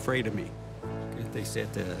me, they were afraid of me. Because they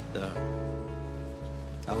said that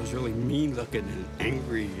I was really mean looking and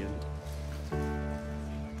angry.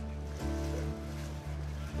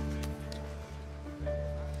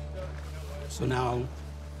 So now,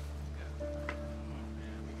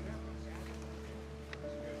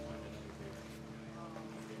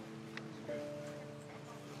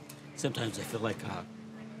 sometimes I feel like a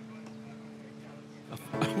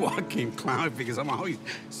walking clown because I'm always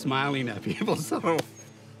smiling at people, so.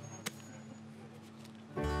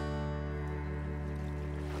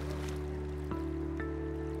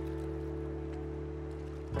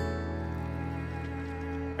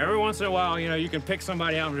 Every once in a while, you can pick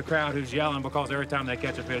somebody out of the crowd who's yelling because every time they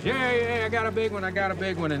catch a fish, yeah, I got a big one, I got a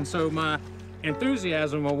big one. And so my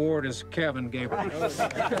enthusiasm award is Kevin Gabriel.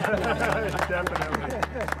 Definitely.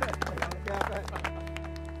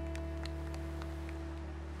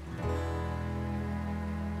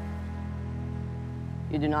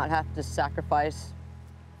 You do not have to sacrifice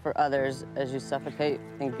for others as you suffocate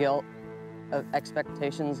in guilt of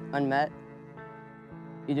expectations unmet.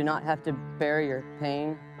 You do not have to bury your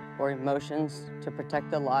pain or emotions to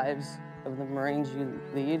protect the lives of the Marines you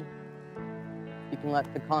lead. You can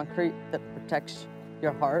let the concrete that protects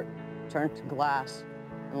your heart turn to glass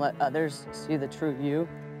and let others see the true you.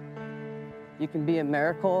 You can be a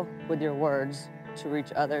miracle with your words to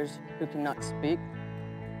reach others who cannot speak.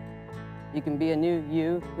 You can be a new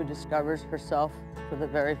you who discovers herself for the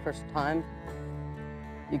very first time.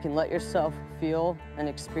 You can let yourself feel and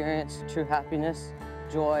experience true happiness,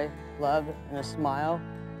 joy, love, and a smile.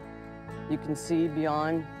 You can see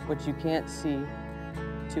beyond what you can't see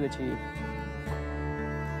to achieve.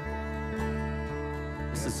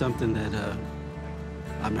 This is something that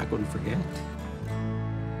I'm not going to forget.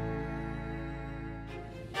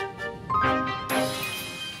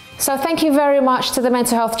 So thank you very much to the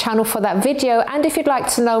Mental Health channel for that video, and if you'd like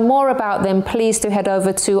to know more about them, please do head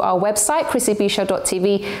over to our website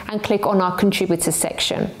chrissybshow.tv and click on our contributors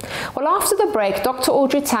section. Well, after the break, Dr.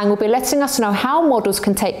 Audrey Tang will be letting us know how models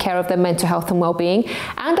can take care of their mental health and well-being,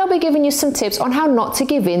 and I'll be giving you some tips on how not to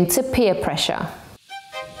give in to peer pressure.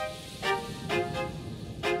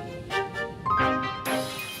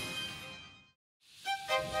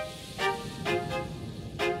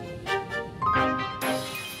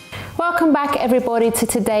 Welcome back everybody to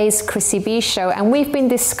today's Chrissy B Show, and we've been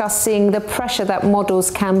discussing the pressure that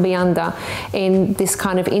models can be under in this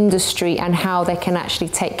kind of industry and how they can actually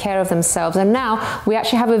take care of themselves. And now we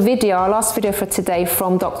actually have a video, our last video for today,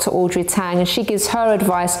 from Dr. Audrey Tang, and she gives her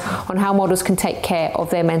advice on how models can take care of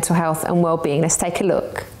their mental health and well-being. Let's take a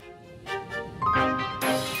look.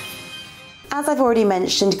 As I've already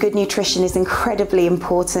mentioned, good nutrition is incredibly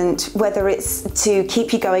important, whether it's to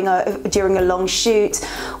keep you going during a long shoot,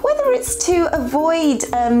 whether it's to avoid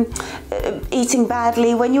eating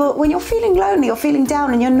badly when you're feeling lonely or feeling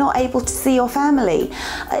down and you're not able to see your family.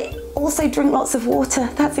 Also drink lots of water,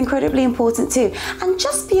 that's incredibly important too. And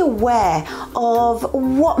just be aware of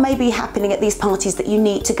what may be happening at these parties that you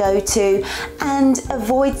need to go to, and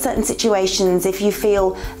avoid certain situations if you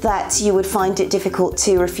feel that you would find it difficult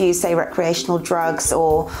to refuse, say, recreational drugs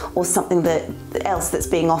or something else that's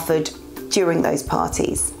being offered during those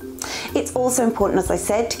parties. It's also important, as I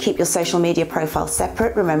said, to keep your social media profile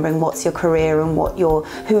separate, remembering what's your career and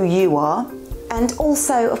who you are. And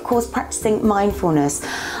also, of course, practicing mindfulness.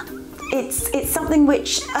 It's something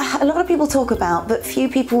which a lot of people talk about, but few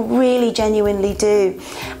people really genuinely do.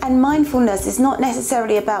 And mindfulness is not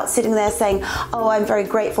necessarily about sitting there saying, oh, I'm very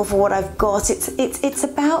grateful for what I've got. It's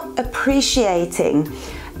about appreciating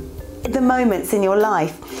the moments in your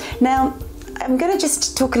life. Now, I'm going to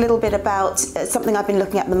just talk a little bit about something I've been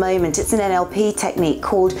looking at the moment. It's an NLP technique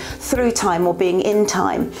called through time, or being in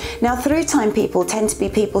time. Now, through time people tend to be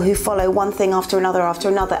people who follow one thing after another.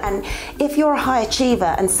 And if you're a high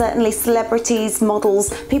achiever, and certainly celebrities,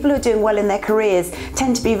 models, people who are doing well in their careers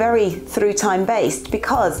tend to be very through time based,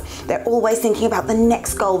 because they're always thinking about the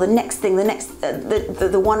next goal, the next thing,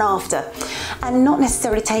 the one after, and not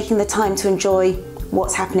necessarily taking the time to enjoy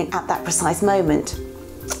what's happening at that precise moment.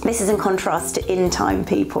 This is in contrast to in-time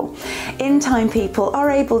people. In-time people are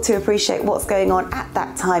able to appreciate what's going on at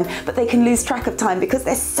that time, but they can lose track of time because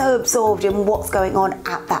they're so absorbed in what's going on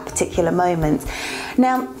at that particular moment.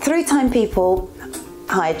 Now, through-time people,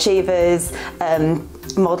 high achievers,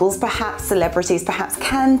 models, perhaps celebrities, perhaps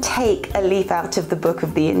can take a leaf out of the book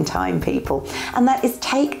of the in-time people, and that is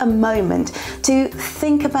take a moment to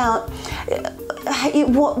think about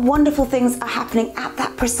what wonderful things are happening at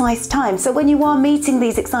that precise time. So when you are meeting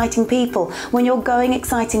these exciting people, when you're going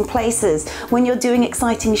exciting places, when you're doing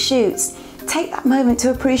exciting shoots, take that moment to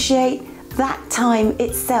appreciate that time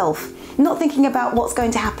itself. Not thinking about what's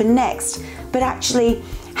going to happen next, but actually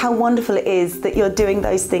how wonderful it is that you're doing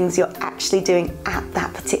those things you're actually doing at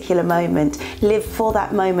that particular moment. Live for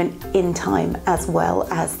that moment in time, as well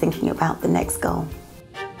as thinking about the next goal.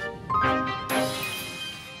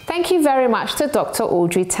 Thank you very much to Dr.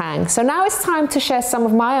 Audrey Tang. So now it's time to share some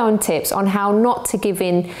of my own tips on how not to give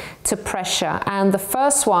in to pressure. And the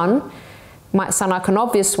first one might sound like an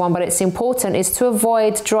obvious one, but it's important, is to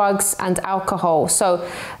avoid drugs and alcohol. So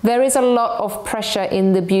there is a lot of pressure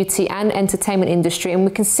in the beauty and entertainment industry, and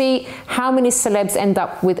we can see how many celebs end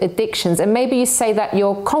up with addictions. And maybe you say that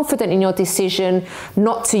you're confident in your decision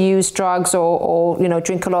not to use drugs or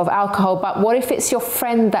drink a lot of alcohol, but what if it's your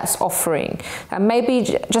friend that's offering? And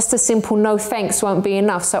maybe just a simple no thanks won't be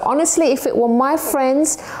enough. So honestly, if it were my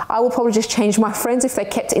friends, I would probably just change my friends if they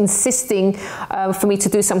kept insisting for me to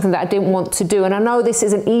do something that I didn't want to do. And I know this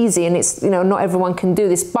isn't easy, and it's, not everyone can do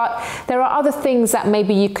this, but there are other things that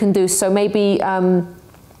maybe you can do. So maybe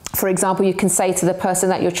For example, you can say to the person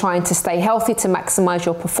that you're trying to stay healthy to maximize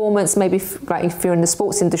your performance, maybe like if you're in the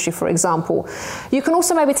sports industry, for example. You can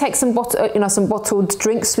also maybe take some bottled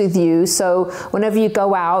drinks with you. So whenever you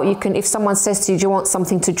go out, you can, if someone says to you, do you want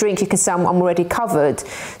something to drink? You can say, I'm already covered.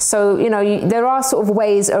 So, there are sort of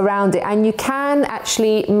ways around it, and you can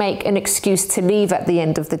actually make an excuse to leave at the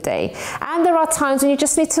end of the day. And there are times when you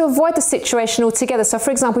just need to avoid the situation altogether. So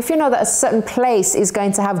for example, if you know that a certain place is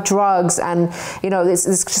going to have drugs and, there's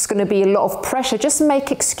just going to be a lot of pressure, just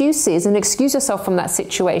make excuses and excuse yourself from that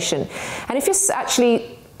situation. And if you're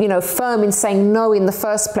actually firm in saying no in the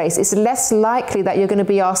first place, it's less likely that you're going to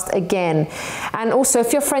be asked again. And also,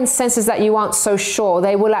 if your friend senses that you aren't so sure,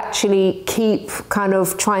 they will actually keep kind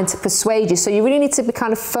of trying to persuade you. So you really need to be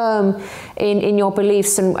kind of firm in your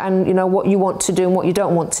beliefs and what you want to do and what you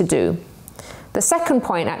don't want to do. The second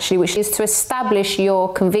point, actually, which is to establish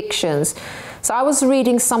your convictions. So I was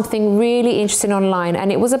reading something really interesting online,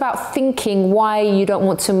 and it was about thinking why you don't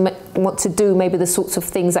want to do maybe the sorts of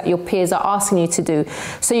things that your peers are asking you to do.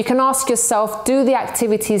 So you can ask yourself, do the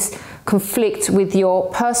activities conflict with your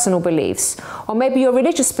personal beliefs, or maybe your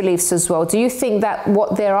religious beliefs as well? Do you think that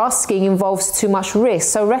what they're asking involves too much risk?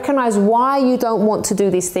 So recognize why you don't want to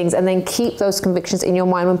do these things, and then keep those convictions in your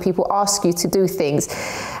mind when people ask you to do things.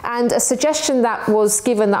 And a suggestion that was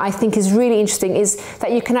given that I think is really interesting is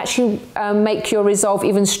that you can actually make your resolve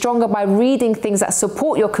even stronger by reading things that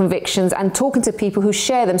support your convictions and talking to people who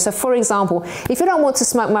share them. So for example, if you don't want to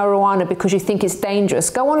smoke marijuana because you think it's dangerous,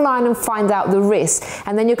 go online and find out the risks,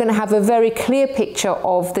 and then you're going to have a very clear picture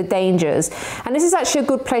of the dangers. And this is actually a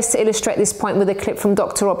good place to illustrate this point with a clip from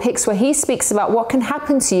Dr. Rob Hicks, where he speaks about what can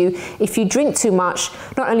happen to you if you drink too much,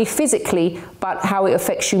 not only physically, but how it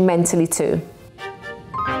affects you mentally too.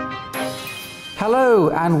 Hello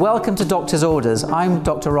and welcome to Doctor's Orders. I'm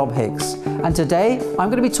Dr. Rob Hicks, and today I'm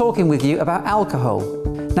going to be talking with you about alcohol.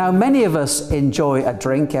 Now, many of us enjoy a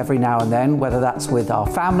drink every now and then, whether that's with our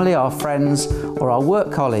family, our friends, or our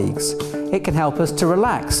work colleagues. It can help us to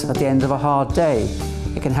relax at the end of a hard day.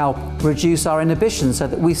 It can help reduce our inhibitions so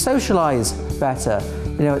that we socialize better,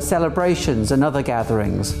 at celebrations and other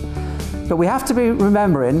gatherings. But we have to be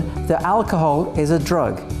remembering that alcohol is a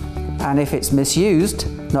drug, and if it's misused,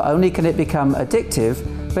 not only can it become addictive,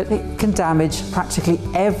 but it can damage practically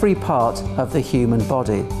every part of the human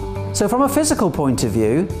body. So from a physical point of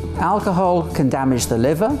view, alcohol can damage the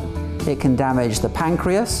liver, it can damage the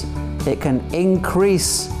pancreas, it can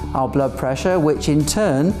increase our blood pressure, which in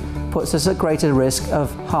turn puts us at greater risk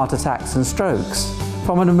of heart attacks and strokes.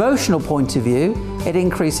 From an emotional point of view, it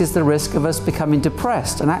increases the risk of us becoming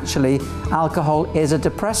depressed, and actually alcohol is a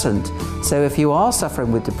depressant. So if you are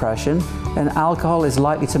suffering with depression, then alcohol is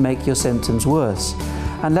likely to make your symptoms worse.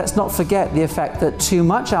 And let's not forget the effect that too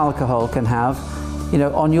much alcohol can have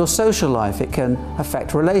on your social life. It can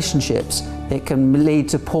affect relationships, it can lead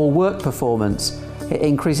to poor work performance, it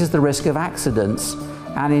increases the risk of accidents,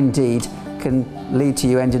 and indeed can lead to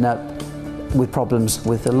you ending up with problems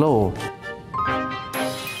with the law.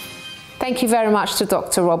 Thank you very much to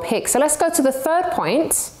Dr. Rob Hicks. So let's go to the third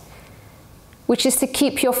point, which is to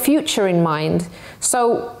keep your future in mind.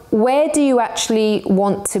 So where do you actually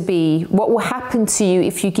want to be? What will happen to you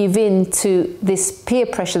if you give in to this peer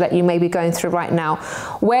pressure that you may be going through right now?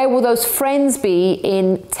 Where will those friends be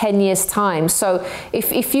in 10 years' time? So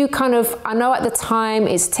if you kind of, I know at the time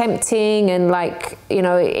it's tempting and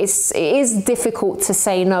it is difficult to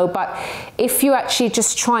say no, but if you actually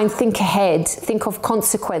just try and think ahead, think of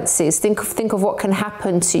consequences, think of what can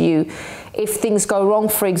happen to you if things go wrong,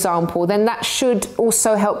 for example, then that should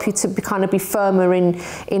also help you to kind of be firmer in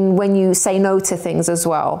when you say no to things as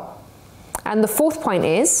well. And the fourth point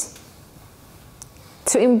is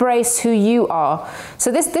to embrace who you are.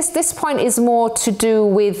 So this point is more to do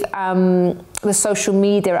with the social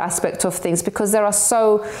media aspect of things, because there are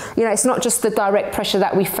it's not just the direct pressure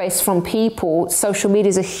that we face from people. Social media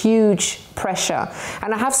is a huge pressure.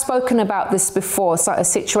 And I have spoken about this before, so a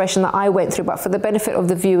situation that I went through, but for the benefit of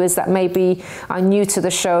the viewers that maybe are new to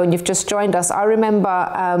the show and you've just joined us, I remember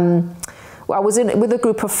I was with a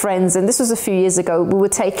group of friends, and this was a few years ago. We were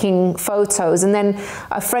taking photos, and then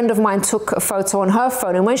a friend of mine took a photo on her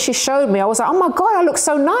phone, and when she showed me, I was like, oh my God, I look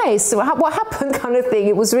so nice. What happened, kind of thing.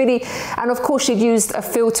 It was really, and of course she'd used a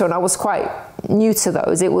filter, and I was quite new to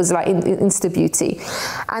those. It was like Insta Beauty.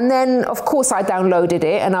 And then of course I downloaded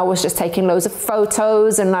it, and I was just taking loads of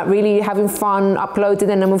photos and like really having fun, uploading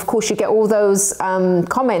them, and of course you get all those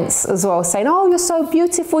comments as well saying, oh, you're so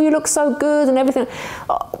beautiful, you look so good and everything.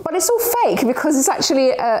 But it's all fake. think because it's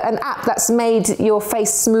actually an app that's made your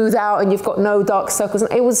face smooth out and you've got no dark circles.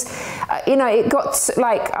 And it was, you know, it got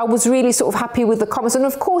like, I was really sort of happy with the comments. And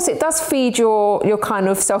of course it does feed your kind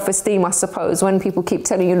of self-esteem, I suppose, when people keep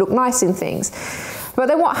telling you look nice in things. But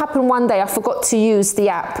then what happened one day, I forgot to use the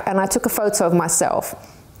app and I took a photo of myself.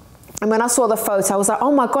 And when I saw the photo, I was like,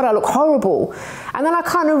 oh my God, I look horrible. And then I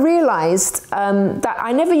kind of realized that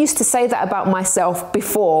I never used to say that about myself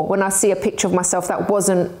before. When I see a picture of myself that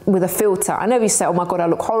wasn't with a filter, I never used to say, oh my God, I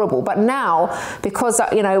look horrible. But now, because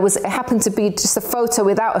you know, it happened to be just a photo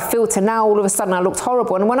without a filter, now all of a sudden I looked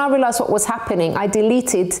horrible. And when I realized what was happening, I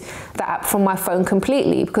deleted the app from my phone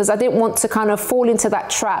completely because I didn't want to kind of fall into that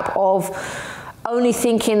trap of only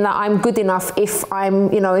thinking that I'm good enough if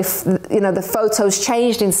I'm, you know, if you know the photos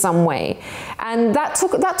changed in some way, and that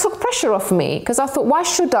took pressure off me because I thought, why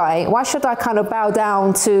should I kind of bow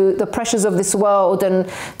down to the pressures of this world and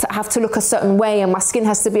to have to look a certain way and my skin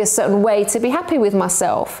has to be a certain way to be happy with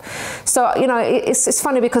myself? So you know, it's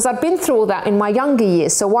funny because I've been through all that in my younger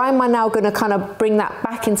years. So why am I now going to kind of bring that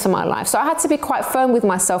back into my life? So I had to be quite firm with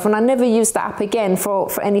myself, and I never used the app again for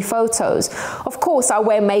any photos. Of course, I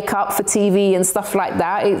wear makeup for TV and stuff like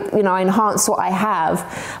that, you know, I enhance what I have,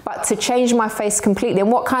 but to change my face completely. And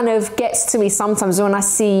what kind of gets to me sometimes when I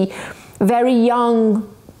see very young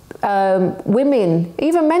women,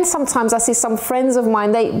 even men sometimes, I see some friends of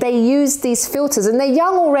mine, they use these filters and they're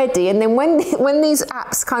young already, and then when these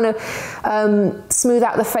apps kind of smooth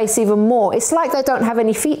out the face even more, it's like they don't have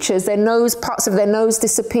any features. Their nose, parts of their nose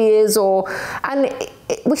disappears, and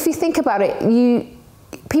if you think about it,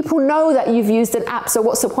 people know that you've used an app, so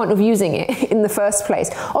what's the point of using it in the first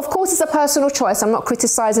place? Of course, it's a personal choice. I'm not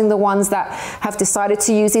criticizing the ones that have decided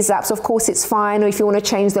to use these apps. Of course, it's fine. Or if you want to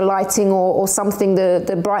change the lighting or something,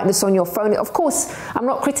 the brightness on your phone. Of course, I'm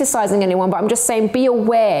not criticizing anyone, but I'm just saying be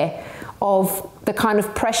aware of the kind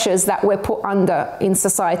of pressures that we're put under in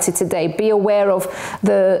society today. Be aware of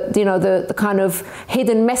the kind of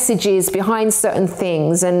hidden messages behind certain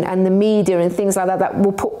things and the media and things like that that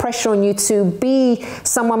will put pressure on you to be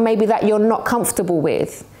someone maybe that you're not comfortable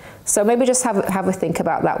with. So maybe just have a think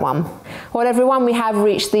about that one. Well, everyone, we have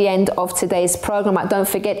reached the end of today's program. Don't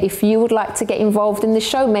forget, if you would like to get involved in the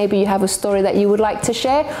show, maybe you have a story that you would like to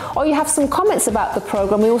share, or you have some comments about the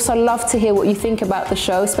program. We also love to hear what you think about the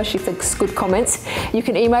show, especially if it's good comments. You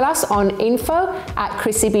can email us on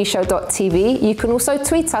info@chrissybshow.tv. You can also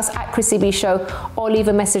tweet us @ChrissyBShow or leave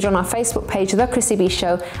a message on our Facebook page, The Chrissy B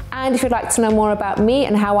Show. And if you'd like to know more about me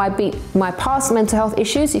and how I beat my past mental health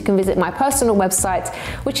issues, you can visit my personal website,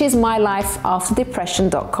 which is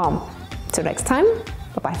mylifeafterdepression.com. Till next time,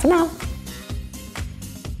 bye-bye for now.